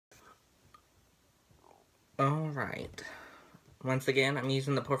Alright. Once again, I'm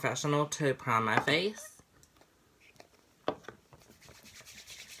using the Professional to prime my face.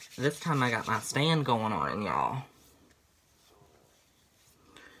 This time I got my stand going on, y'all.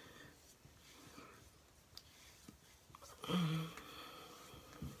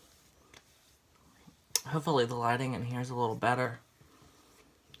 Hopefully the lighting in here is a little better.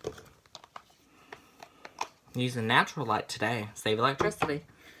 Using natural light today. Save electricity.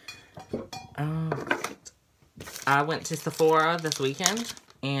 I went to Sephora this weekend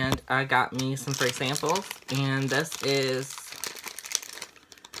and I got me some free samples. And this is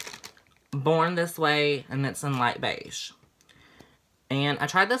Born This Way and it's in light beige. And I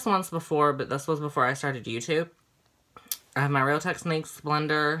tried this once before, but this was before I started YouTube. I have my Real Techniques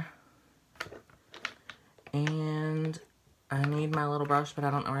blender. And I need my little brush, but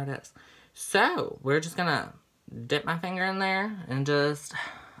I don't know where it is. So, we're just gonna dip my finger in there and just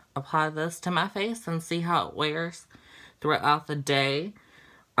apply this to my face and see how it wears throughout the day.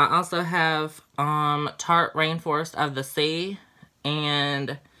 I also have Tarte Rainforest of the Sea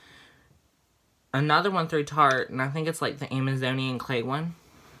and another one through Tarte, and I think it's like the Amazonian clay one,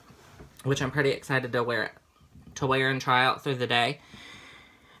 which I'm pretty excited to wear and try out through the day.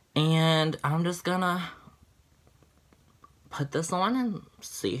 And I'm just gonna put this on and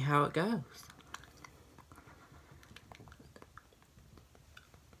see how it goes.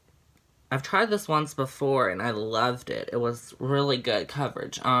 I've tried this once before and I loved it. It was really good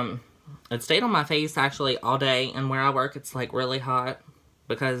coverage. It stayed on my face actually all day, and where I work it's like really hot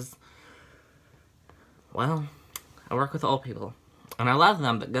because, well, I work with old people and I love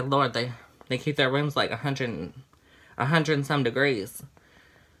them, but good lord, they keep their rooms like 100 and some degrees.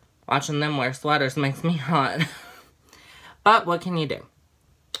 Watching them wear sweaters makes me hot. But what can you do?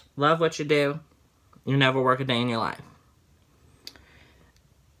 Love what you do. You never work a day in your life.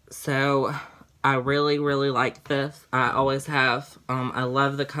 So, I really, really like this. I always have. I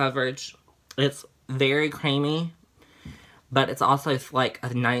love the coverage. It's very creamy, but it's also like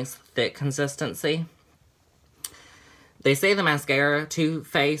a nice thick consistency. They say the mascara Too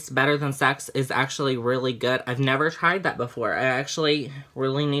Faced Better Than Sex is actually really good. I've never tried that before. I actually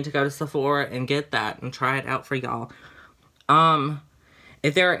really need to go to Sephora and get that and try it out for y'all.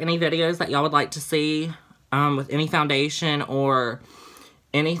 If there are any videos that y'all would like to see with any foundation or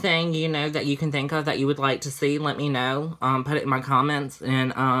anything, you know, that you can think of that you would like to see, let me know. Put it in my comments,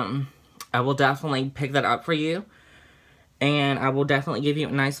 and I will definitely pick that up for you. And I will definitely give you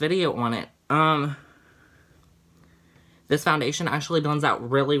a nice video on it. This foundation actually blends out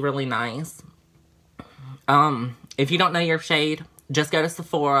really, really nice. If you don't know your shade, just go to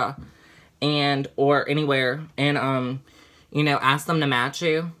Sephora or anywhere and, you know, ask them to match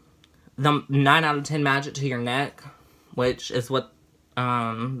you. The 9 out of 10 match it to your neck, which is what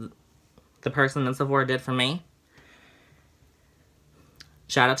the person in Sephora did for me.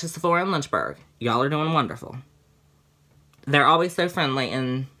 Shout out to Sephora in Lynchburg. Y'all are doing wonderful. They're always so friendly,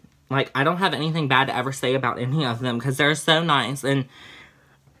 and like, I don't have anything bad to ever say about any of them because they're so nice. And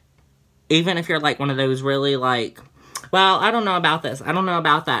even if you're like one of those really like, well, I don't know about this, I don't know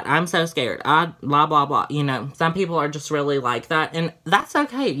about that, I'm so scared, blah, blah, blah, you know, some people are just really like that, and that's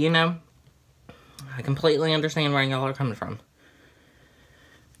okay, you know. I completely understand where y'all are coming from.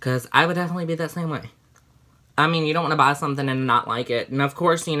 Because I would definitely be that same way. I mean, you don't want to buy something and not like it. And of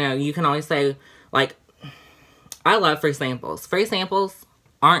course, you know, you can always say, like, I love free samples. Free samples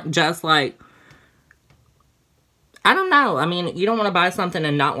aren't just like, I don't know. I mean, you don't want to buy something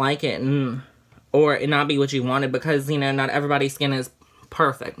and not like it, or it not be what you wanted, because, you know, not everybody's skin is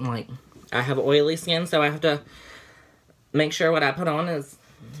perfect. Like, I have oily skin, so I have to make sure what I put on is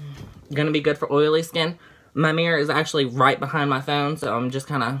going to be good for oily skin. My mirror is actually right behind my phone, so I'm just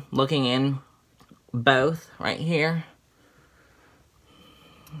kind of looking in both right here.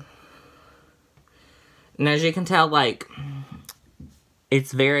 And as you can tell, like,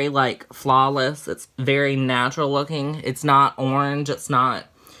 it's very, like, flawless. It's very natural looking. It's not orange. It's not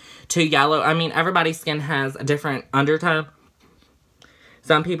too yellow. I mean, everybody's skin has a different undertone.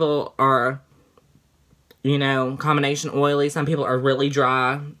 Some people are, you know, combination oily. Some people are really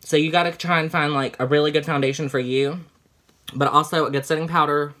dry. So you got to try and find, like, a really good foundation for you. But also, a good setting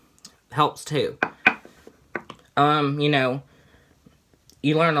powder helps, too. You know,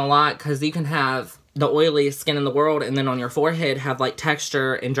 you learn a lot because you can have the oiliest skin in the world and then on your forehead have, like,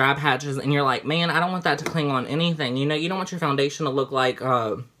 texture and dry patches. And you're like, man, I don't want that to cling on anything. You know, you don't want your foundation to look like,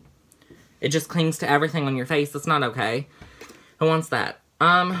 it just clings to everything on your face. That's not okay. Who wants that?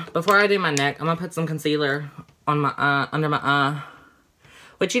 Before I do my neck, I'm going to put some concealer on my under my eye.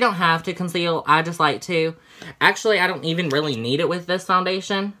 Which you don't have to conceal. I just like to. Actually, I don't even really need it with this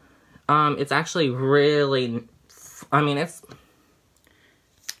foundation. It's actually really I mean,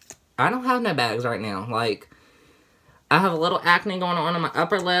 I don't have no bags right now. Like, I have a little acne going on my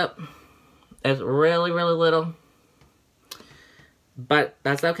upper lip. It's really, really little. But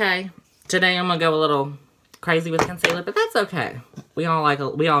that's okay. Today I'm going to go a little crazy with concealer, but that's okay. We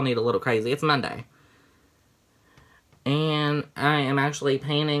all need a little crazy. It's Monday. And I am actually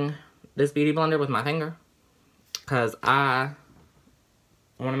painting this beauty blender with my finger. Because I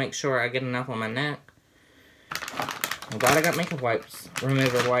want to make sure I get enough on my neck. I'm glad I got makeup wipes,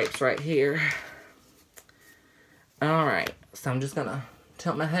 remover wipes right here. Alright, so I'm just going to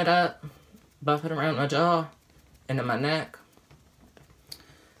tilt my head up, buff it around my jaw, into my neck.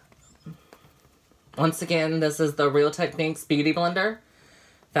 Once again, this is the Real Techniques Beauty Blender.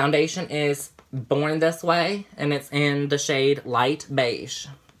 Foundation is Born This Way, and it's in the shade Light Beige.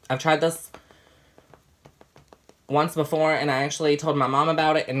 I've tried this once before, and I actually told my mom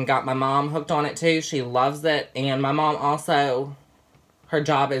about it and got my mom hooked on it too. She loves it, and my mom also, her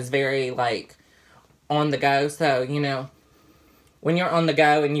job is very, like, on the go, so, you know, when you're on the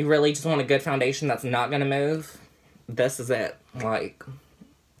go and you really just want a good foundation that's not going to move, this is it. Like,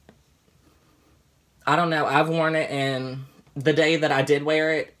 I don't know, I've worn it, and the day that I did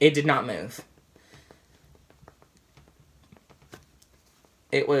wear it, it did not move.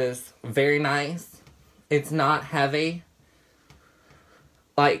 It was very nice. It's not heavy.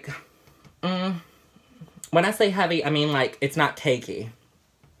 Like, when I say heavy, I mean, like, it's not cakey.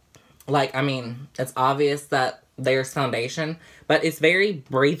 Like, I mean, it's obvious that there's foundation, but it's very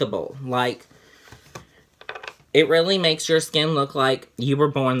breathable. Like, it really makes your skin look like you were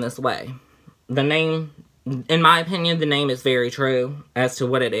born this way. The name, in my opinion, the name is very true as to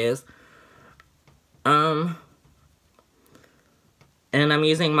what it is. And I'm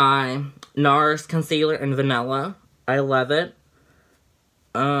using my NARS concealer in vanilla. I love it.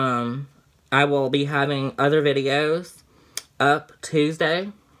 I will be having other videos up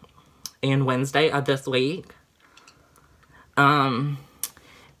Tuesday and Wednesday of this week.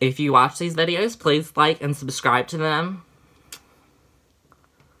 If you watch these videos, please like and subscribe to them.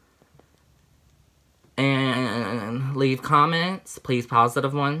 And leave comments, please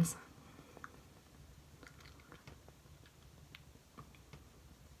positive ones.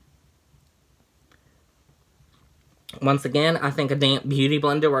 Once again, I think a damp beauty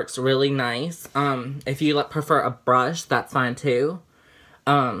blender works really nice. If you prefer a brush, that's fine too.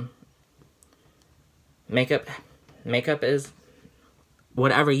 Makeup is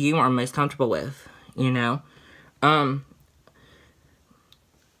whatever you are most comfortable with, you know. Oh,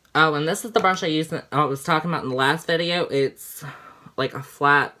 and this is the brush I was talking about in the last video. It's like a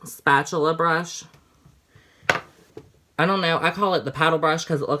flat spatula brush. I don't know. I call it the paddle brush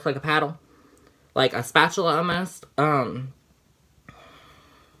because it looks like a paddle. Like a spatula almost. And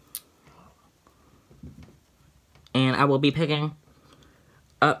I will be picking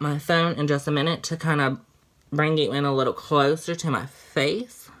up my phone in just a minute to kind of bring you in a little closer to my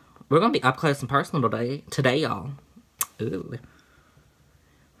face. We're going to be up close and personal today, y'all. Ooh.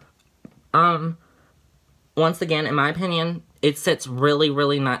 Once again, in my opinion, it sits really,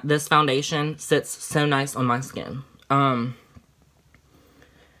 really nice. This foundation sits so nice on my skin. And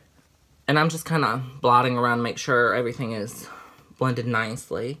I'm just kind of blotting around to make sure everything is blended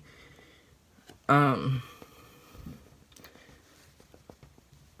nicely. When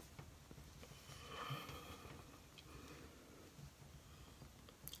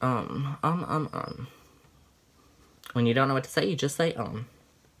you don't know what to say, you just say,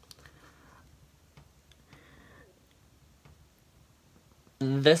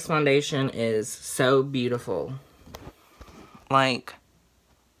 This foundation is so beautiful. Like,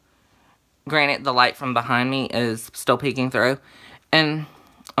 granted, the light from behind me is still peeking through. And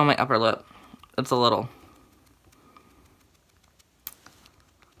on my upper lip, it's a little.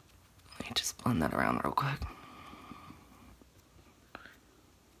 Let me just blend that around real quick.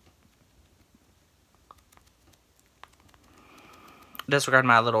 Disregard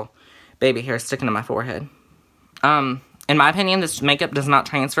my little baby hair sticking to my forehead. In my opinion, this makeup does not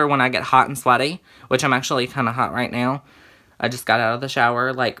transfer when I get hot and sweaty, which I'm actually kind of hot right now. I just got out of the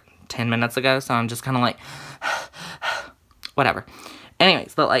shower like 10 minutes ago, so I'm just kind of like, whatever.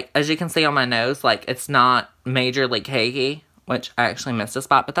 Anyways, but like, as you can see on my nose, like, it's not majorly cakey, which I actually missed a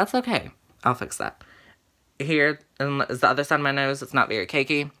spot, but that's okay. I'll fix that. Here is the other side of my nose. It's not very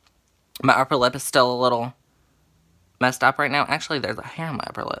cakey. My upper lip is still a little messed up right now. Actually, there's a hair on my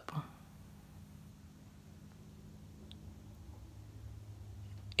upper lip.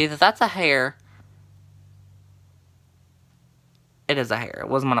 Either that's a hair. It is a hair. It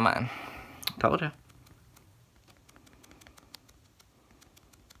wasn't one of mine. Told you.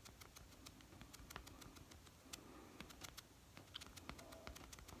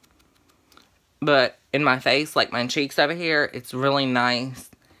 But in my face, like my cheeks over here, it's really nice.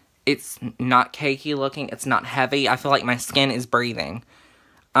 It's not cakey looking. It's not heavy. I feel like my skin is breathing.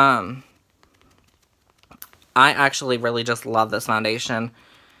 I actually really just love this foundation.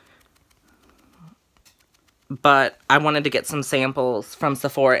 But I wanted to get some samples from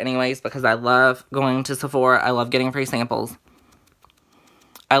Sephora anyways, because I love going to Sephora. I love getting free samples.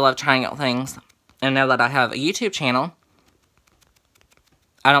 I love trying out things. And now that I have a YouTube channel,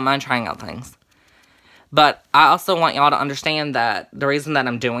 I don't mind trying out things. But I also want y'all to understand that the reason that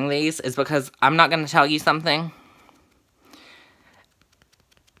I'm doing these is because I'm not going to tell you something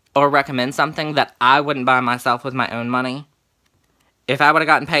or recommend something that I wouldn't buy myself with my own money. If I would have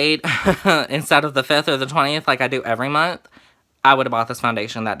gotten paid instead of the 5th or the 20th like I do every month, I would have bought this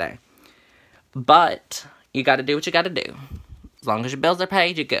foundation that day. But you got to do what you got to do. As long as your bills are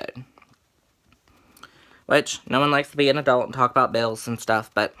paid, you're good. Which, no one likes to be an adult and talk about bills and stuff,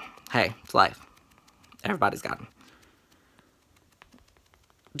 but hey, it's life. Everybody's got them.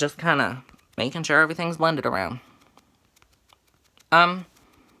 Just kind of making sure everything's blended around.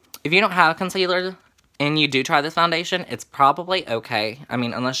 If you don't have concealer and you do try this foundation, it's probably okay. I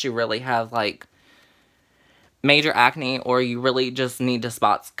mean, unless you really have, like, major acne or you really just need to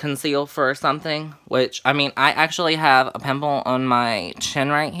spot conceal for something. Which, I mean, I actually have a pimple on my chin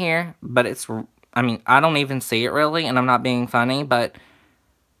right here, but it's, I mean, I don't even see it really, and I'm not being funny, but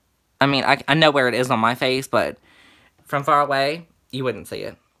I mean, I know where it is on my face, but from far away, you wouldn't see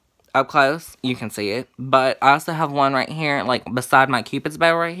it. Up close, you can see it. But I also have one right here, like, beside my Cupid's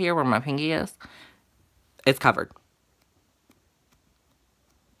bow right here, where my pinky is. It's covered.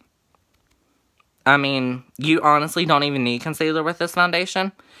 I mean, you honestly don't even need concealer with this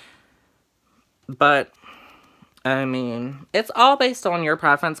foundation. But, I mean, it's all based on your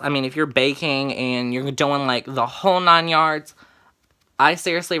preference. I mean, if you're baking and you're doing, like, the whole 9 yards, I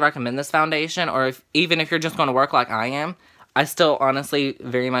seriously recommend this foundation, or even if you're just going to work like I am, I still honestly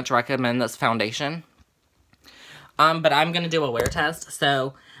very much recommend this foundation. But I'm going to do a wear test,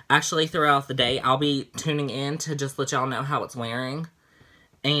 so actually throughout the day, I'll be tuning in to just let y'all know how it's wearing,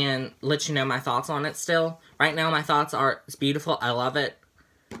 and let you know my thoughts on it still. Right now, my thoughts are, it's beautiful, I love it.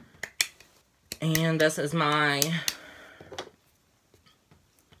 And this is my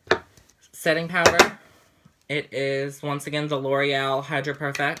setting powder. It is, once again, the L'Oreal Hydra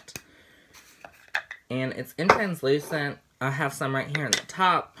Perfect. And it's in translucent. I have some right here on the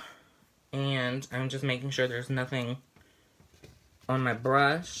top. And I'm just making sure there's nothing on my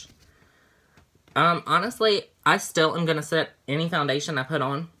brush. Honestly, I still am going to set any foundation I put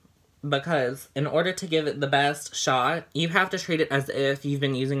on. Because in order to give it the best shot, you have to treat it as if you've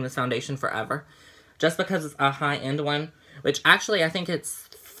been using this foundation forever. Just because it's a high-end one. Which actually, I think it's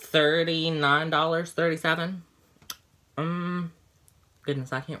 $39, $37.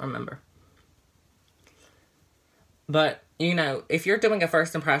 Goodness, I can't remember. But, you know, if you're doing a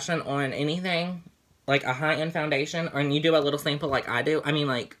first impression on anything, like a high-end foundation, or you do a little sample like I do, I mean,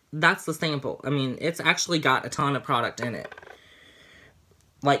 like, that's the sample. I mean, it's actually got a ton of product in it.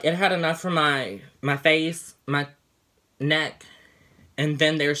 Like, it had enough for my face, my neck, and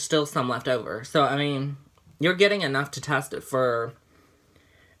then there's still some left over. So, I mean, you're getting enough to test it for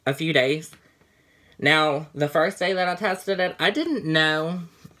a few days. Now, the first day that I tested it, I didn't know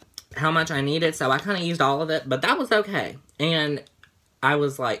how much I needed, so I kind of used all of it, but that was okay. And I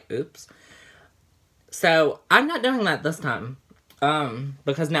was like, oops. So, I'm not doing that this time.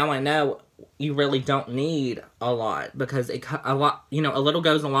 Because now I know you really don't need a lot, because a little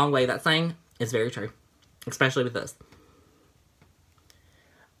goes a long way. That saying is very true, especially with this.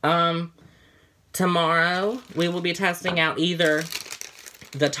 Tomorrow we will be testing out either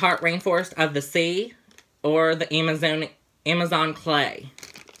the Tarte Rainforest of the Sea or the Amazon Clay.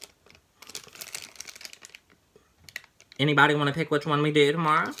 Anybody want to pick which one we do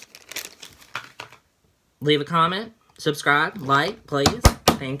tomorrow? Leave a comment, subscribe, like, please.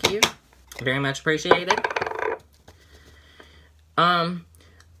 Thank you. Very much appreciated.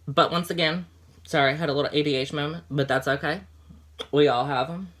 But once again, sorry, I had a little ADH moment, but that's okay. We all have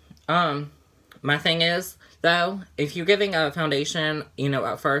them. My thing is, though, if you're giving a foundation, you know,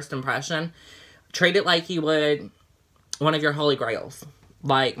 a first impression, treat it like you would one of your holy grails.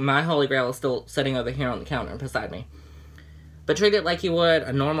 Like, my holy grail is still sitting over here on the counter beside me. But treat it like you would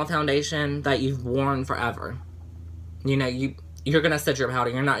a normal foundation that you've worn forever. You know, you're going to set your powder.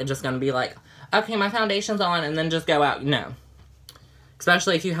 You're not just going to be like, okay, my foundation's on, and then just go out. No.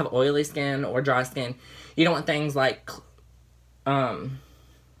 Especially if you have oily skin or dry skin. You don't want things like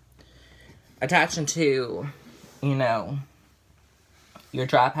attaching to, you know, your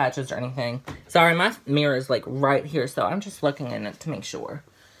dry patches or anything. Sorry, my mirror is like right here, so I'm just looking in it to make sure.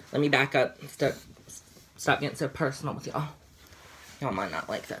 Let me back up. Stop getting so personal with y'all. Y'all might not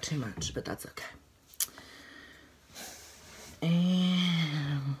like that too much, but that's okay.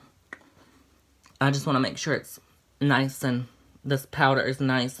 And I just want to make sure it's nice and this powder is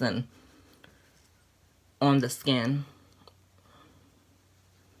nice and on the skin.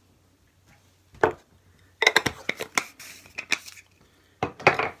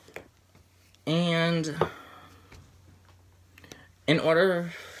 And in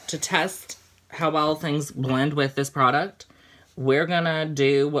order to test how well things blend with this product, we're gonna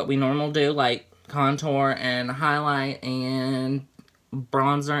do what we normally do, like contour and highlight and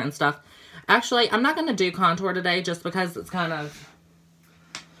bronzer and stuff. Actually, I'm not gonna do contour today just because it's kind of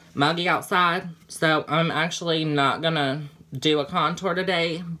muggy outside. So I'm actually not gonna do a contour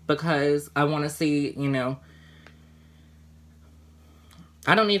today because I want to see, you know,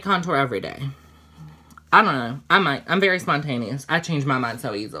 I don't need contour every day. I don't know. I'm very spontaneous. I change my mind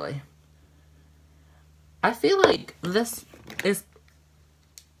so easily. I feel like this is,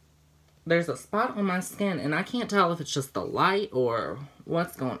 there's a spot on my skin and I can't tell if it's just the light or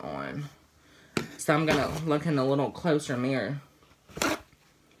what's going on. So I'm gonna look in a little closer mirror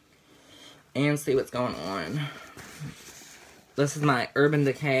and see what's going on. This is my Urban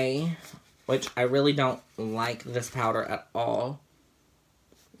Decay, which I really don't like this powder at all.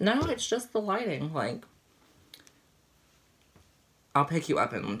 No, it's just the lighting. Like, I'll pick you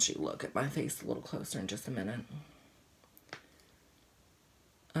up and let you look at my face a little closer in just a minute.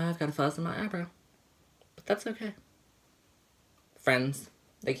 I've got a fuzz in my eyebrow, but that's okay. Friends,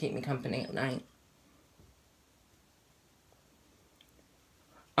 they keep me company at night.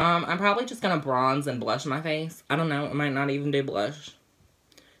 I'm probably just gonna bronze and blush my face. I don't know, I might not even do blush.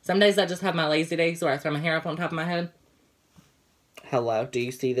 Some days I just have my lazy days where I throw my hair up on top of my head. Hello, do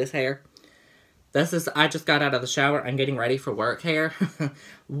you see this hair? This is, I just got out of the shower. I'm getting ready for work hair.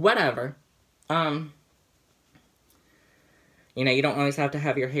 Whatever. You know, you don't always have to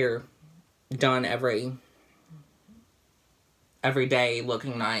have your hair done every day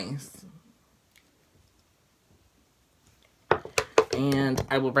looking nice. And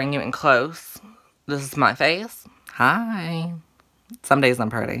I will bring you in close. This is my face. Hi. Some days I'm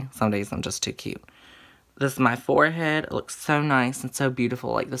pretty. Some days I'm just too cute. This is my forehead. It looks so nice and so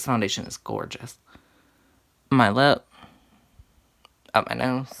beautiful. Like, this foundation is gorgeous. My lip. Up my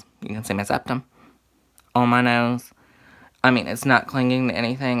nose. You can see my septum. On my nose. I mean, it's not clinging to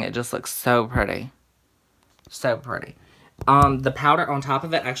anything. It just looks so pretty. So pretty. The powder on top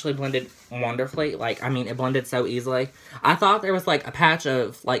of it actually blended wonderfully. Like, I mean, it blended so easily. I thought there was, like, a patch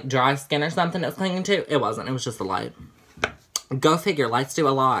of, like, dry skin or something it was clinging to. It wasn't. It was just the light. Go figure. Lights do a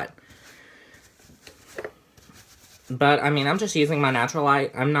lot. But, I mean, I'm just using my natural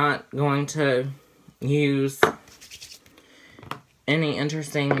light. I'm not going to use any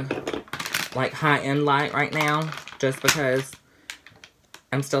interesting, like, high-end light right now. Just because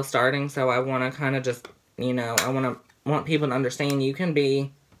I'm still starting. So, I want to kind of just, you know, I want people to understand you can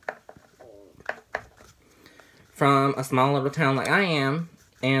be from a small little town like I am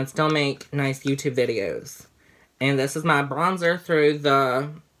and still make nice YouTube videos. And this is my bronzer through the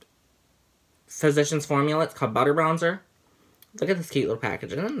Physicians Formula. It's called Butter Bronzer. Look at this cute little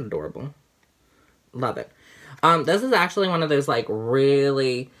package. Isn't it adorable? Love it. This is actually one of those, like,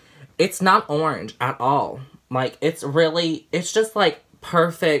 really, it's not orange at all. Like, it's really, it's just, like,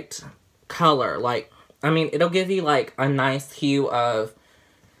 perfect color. Like, I mean, it'll give you, like, a nice hue of,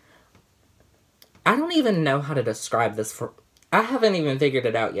 I don't even know how to describe this I haven't even figured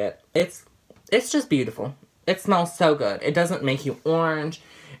it out yet. It's just beautiful. It smells so good. It doesn't make you orange.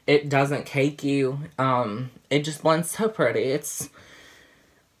 It doesn't cake you. It just blends so pretty. It's,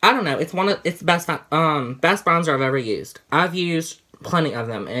 I don't know. It's it's best bronzer I've ever used. I've used plenty of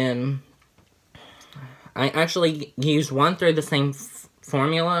them, and I actually used one through the same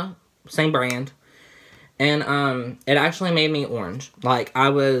formula, same brand. And, it actually made me orange. Like,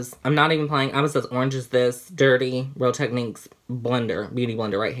 I'm not even playing, I was as orange as this dirty Real Techniques blender, beauty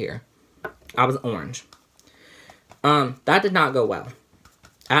blender right here. I was orange. That did not go well.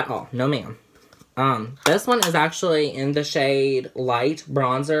 At all. No, ma'am. This one is actually in the shade Light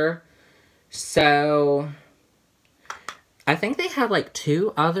Bronzer. So, I think they have, like,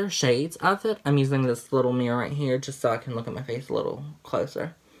 2 other shades of it. I'm using this little mirror right here just so I can look at my face a little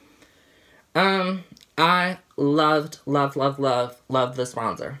closer. I love this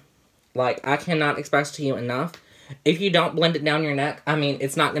bronzer. Like, I cannot express to you enough. If you don't blend it down your neck, I mean,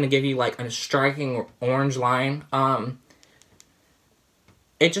 it's not going to give you, like, a striking orange line.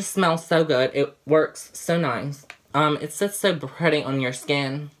 It just smells so good. It works so nice. It sits so pretty on your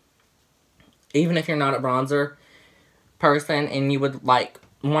skin. Even if you're not a bronzer person and you would, like,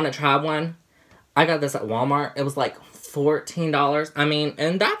 want to try one, I got this at Walmart. It was like $14. I mean,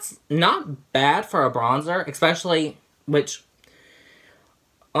 and that's not bad for a bronzer, especially, which,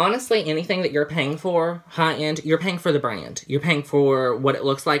 honestly, anything that you're paying for, high-end, you're paying for the brand. You're paying for what it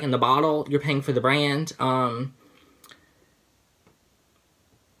looks like in the bottle. You're paying for the brand.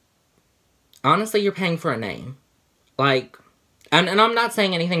 Honestly, you're paying for a name. Like, and I'm not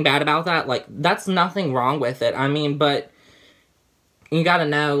saying anything bad about that. Like, that's nothing wrong with it. I mean, but you gotta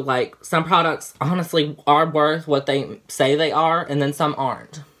know, like, some products, honestly, are worth what they say they are, and then some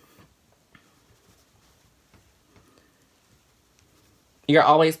aren't. You're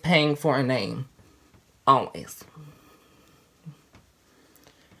always paying for a name. Always.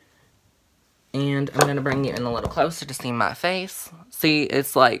 And I'm going to bring you in a little closer to see my face. See,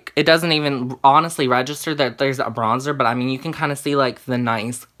 it's like, it doesn't even honestly register that there's a bronzer, but I mean, you can kind of see like the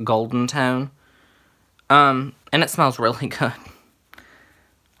nice golden tone. And it smells really good.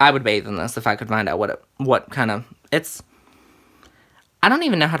 I would bathe in this if I could find out what kind of, it's, I don't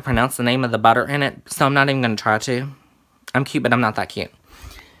even know how to pronounce the name of the butter in it, so I'm not even going to try to. I'm cute, but I'm not that cute.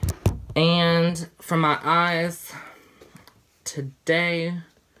 And for my eyes, today,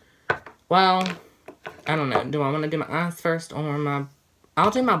 well, I don't know. Do I want to do my eyes first or my...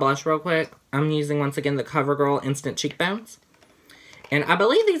 I'll do my blush real quick. I'm using, once again, the CoverGirl Instant Cheekbones. And I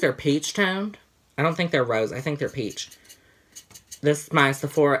believe these are peach toned. I don't think they're rose. I think they're peach. This is my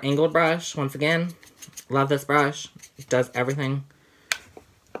Sephora angled brush. Once again, love this brush. It does everything.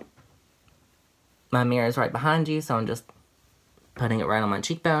 My mirror is right behind you, so I'm just putting it right on my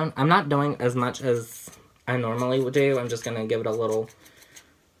cheekbone. I'm not doing as much as I normally would do. I'm just going to give it a little...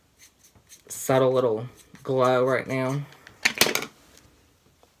 subtle little glow right now.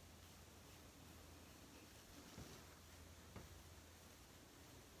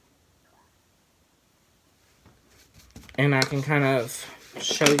 And I can kind of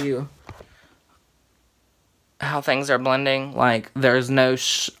show you how things are blending. Like, there's no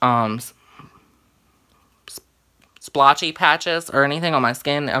splotchy patches or anything on my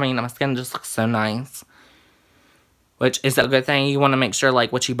skin. I mean, my skin just looks so nice, which is a good thing. You want to make sure,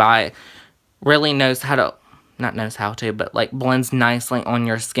 like, what you buy really knows how to, not knows how to, but, like, blends nicely on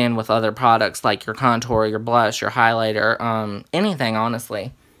your skin with other products, like your contour, your blush, your highlighter, anything,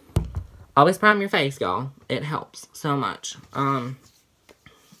 honestly. Always prime your face, y'all. It helps so much.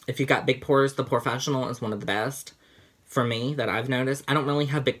 If you got big pores, the Professional is one of the best for me that I've noticed. I don't really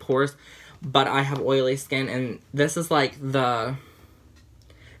have big pores, but I have oily skin, and this is like the,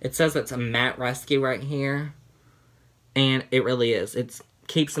 it says it's a matte rescue right here, and it really is. It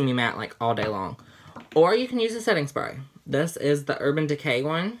keeps me matte like all day long. Or you can use a setting spray. This is the Urban Decay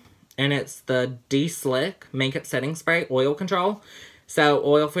one, and it's the De-Slick Makeup Setting Spray Oil Control. So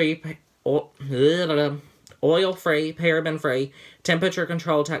oil-free, paraben-free, temperature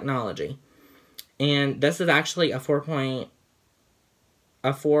control technology. And this is actually a 4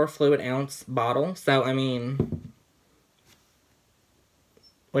 fluid ounce bottle. So, I mean,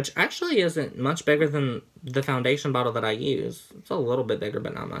 which actually isn't much bigger than the foundation bottle that I use. It's a little bit bigger,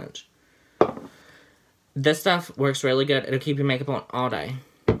 but not much. This stuff works really good. It'll keep your makeup on all day.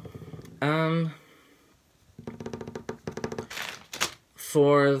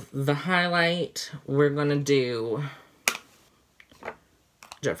 For the highlight, we're gonna do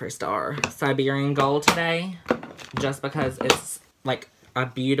Jeffree Star Siberian Gold today, just because it's like a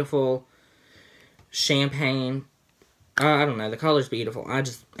beautiful champagne. I don't know, the color's beautiful.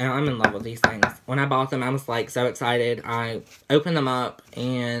 I'm in love with these things. When I bought them, I was like so excited. I opened them up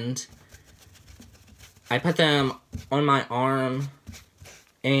and I put them on my arm,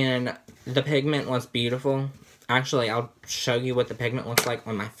 and the pigment was beautiful. Actually, I'll show you what the pigment looks like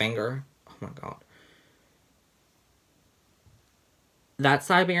on my finger. Oh my god. That's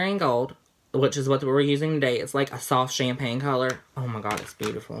Siberian Gold, which is what we're using today. It's like a soft champagne color. Oh my god, it's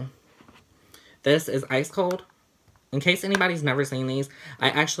beautiful. This is Ice Cold. In case anybody's never seen these, I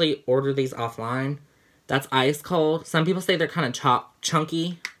actually ordered these offline. That's Ice Cold. Some people say they're kind of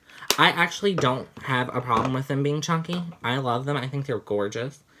chunky. I actually don't have a problem with them being chunky. I love them. I think they're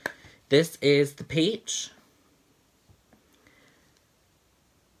gorgeous. This is the Peach.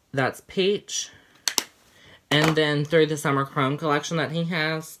 That's Peach. And then Through the Summer Chrome collection that he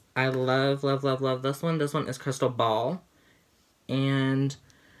has. I love, love, love, love this one. This one is Crystal Ball. And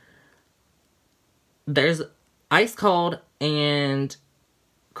there's Ice Cold and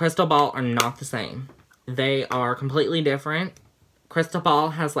Crystal Ball are not the same. They are completely different. Crystal Ball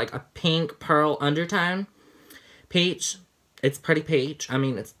has like a pink pearl undertone. Peach, it's pretty peach. I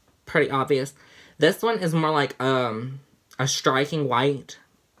mean, it's pretty obvious. This one is more like a striking white.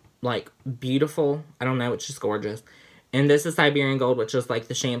 Like, beautiful. I don't know, it's just gorgeous. And this is Siberian Gold, which is like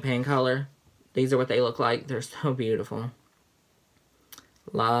the champagne color. These are what they look like. They're so beautiful.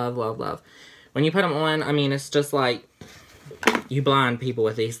 Love, love, love. When you put them on, I mean, it's just like you blind people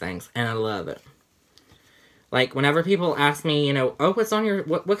with these things. And I love it. Like, whenever people ask me, you know, oh, what's on your,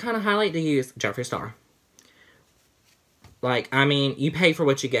 what kind of highlight do you use? Jeffree Star. Like, I mean, you pay for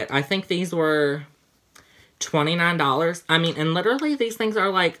what you get. I think these were $29. I mean, and literally these things are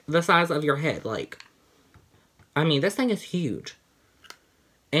like the size of your head. Like, I mean, this thing is huge.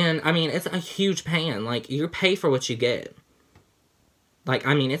 And, I mean, it's a huge pan. Like, you pay for what you get. Like,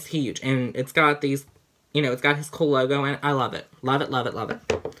 I mean, it's huge. And it's got these, you know, it's got his cool logo in it. I love it. Love it, love it, love it.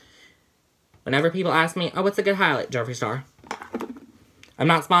 Whenever people ask me, oh, what's a good highlight? Jeffree Star. I'm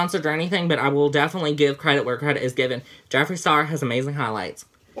not sponsored or anything, but I will definitely give credit where credit is given. Jeffree Star has amazing highlights.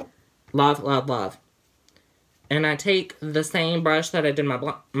 Love, love, love. And I take the same brush that I did my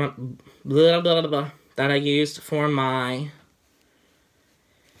blah, blah, blah, that I used for my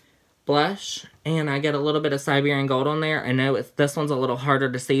blush, and I get a little bit of Siberian Gold on there. I know this one's a little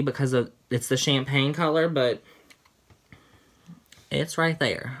harder to see because it's the champagne color, but it's right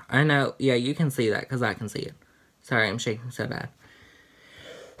there. I know, yeah, you can see that because I can see it. Sorry, I'm shaking so bad.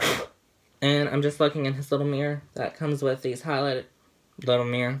 And I'm just looking in his little mirror that comes with these highlighted little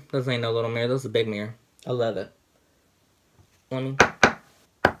mirror. This ain't no little mirror, this is a big mirror. I love it. Let me,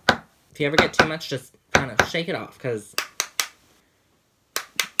 if you ever get too much, just kind of shake it off because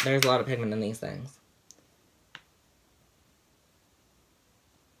there's a lot of pigment in these things.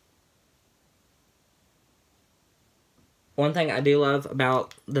 One thing I do love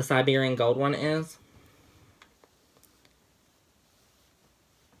about the Siberian Gold one is,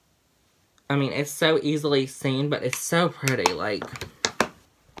 I mean, it's so easily seen, but it's so pretty. Like,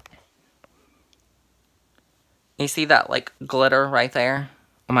 you see that, like, glitter right there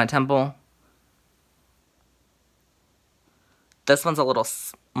on my temple? This one's a little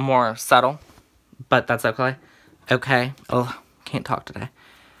more subtle, but that's okay. Okay. Oh, can't talk today.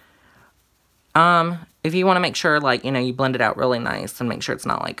 If you want to make sure, like, you know, you blend it out really nice and make sure it's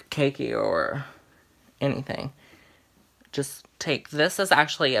not, like, cakey or anything. Just take, this is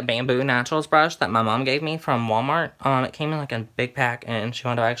actually a Bamboo Naturals brush that my mom gave me from Walmart. It came in, like, a big pack, and she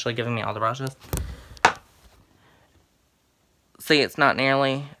wound up actually giving me all the brushes. See, it's not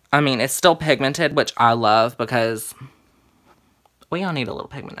nearly, I mean, it's still pigmented, which I love because we all need a little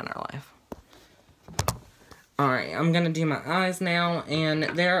pigment in our life. Alright, I'm going to do my eyes now, and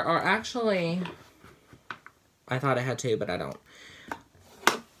there are actually, I thought I had two, but I don't.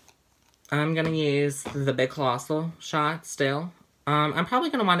 I'm going to use the Big Colossal shot still. I'm probably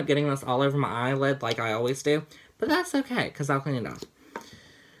going to wind up getting this all over my eyelid like I always do, but that's okay, because I'll clean it off.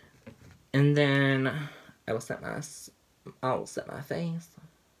 And then I will set my face.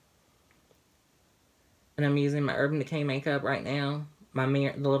 And I'm using my Urban Decay makeup right now. My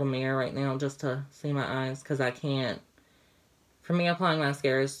mirror, the little mirror right now, just to see my eyes, because I can't. For me, applying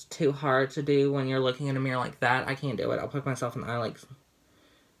mascara is too hard to do when you're looking in a mirror like that. I can't do it. I'll poke myself in the eye like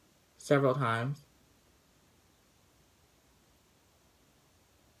several times.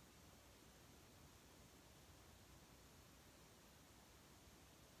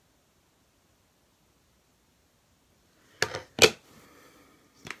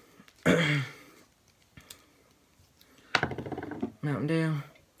 Mountain Dew.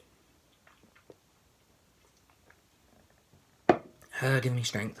 Give me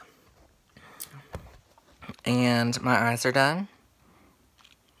strength. And my eyes are done.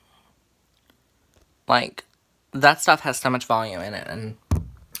 Like, that stuff has so much volume in it, and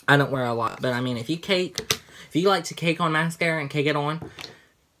I don't wear a lot. But, I mean, if you like to cake on mascara and cake it on,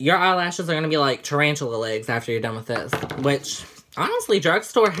 your eyelashes are going to be like tarantula legs after you're done with this. Which, honestly,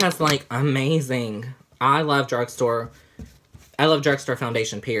 drugstore has, like, amazing. I love drugstore. I love drugstore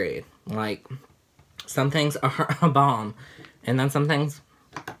foundation, period. Like, some things are a bomb. And then some things,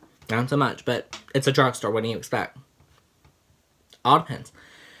 not so much. But it's a drugstore. What do you expect? All depends.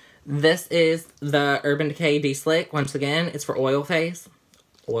 This is the Urban Decay De-Slick. Once again, it's for oil face.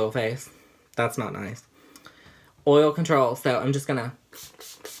 Oil face. That's not nice. Oil control. So, I'm just gonna...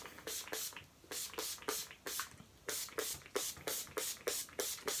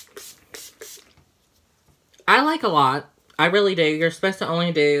 I like a lot. I really do. You're supposed to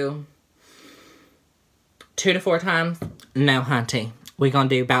only do 2 to 4 times. No, hunty. We're going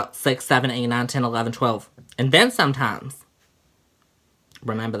to do about 6, 7, 8, 9, 10, 11, 12. And then sometimes.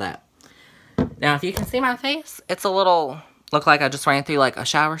 Remember that. Now, if you can see my face, it's a little, look like I just ran through like a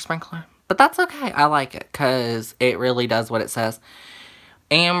shower sprinkler. But that's okay. I like it because it really does what it says.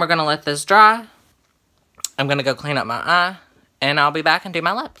 And we're going to let this dry. I'm going to go clean up my eye. And I'll be back and do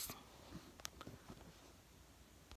my lips.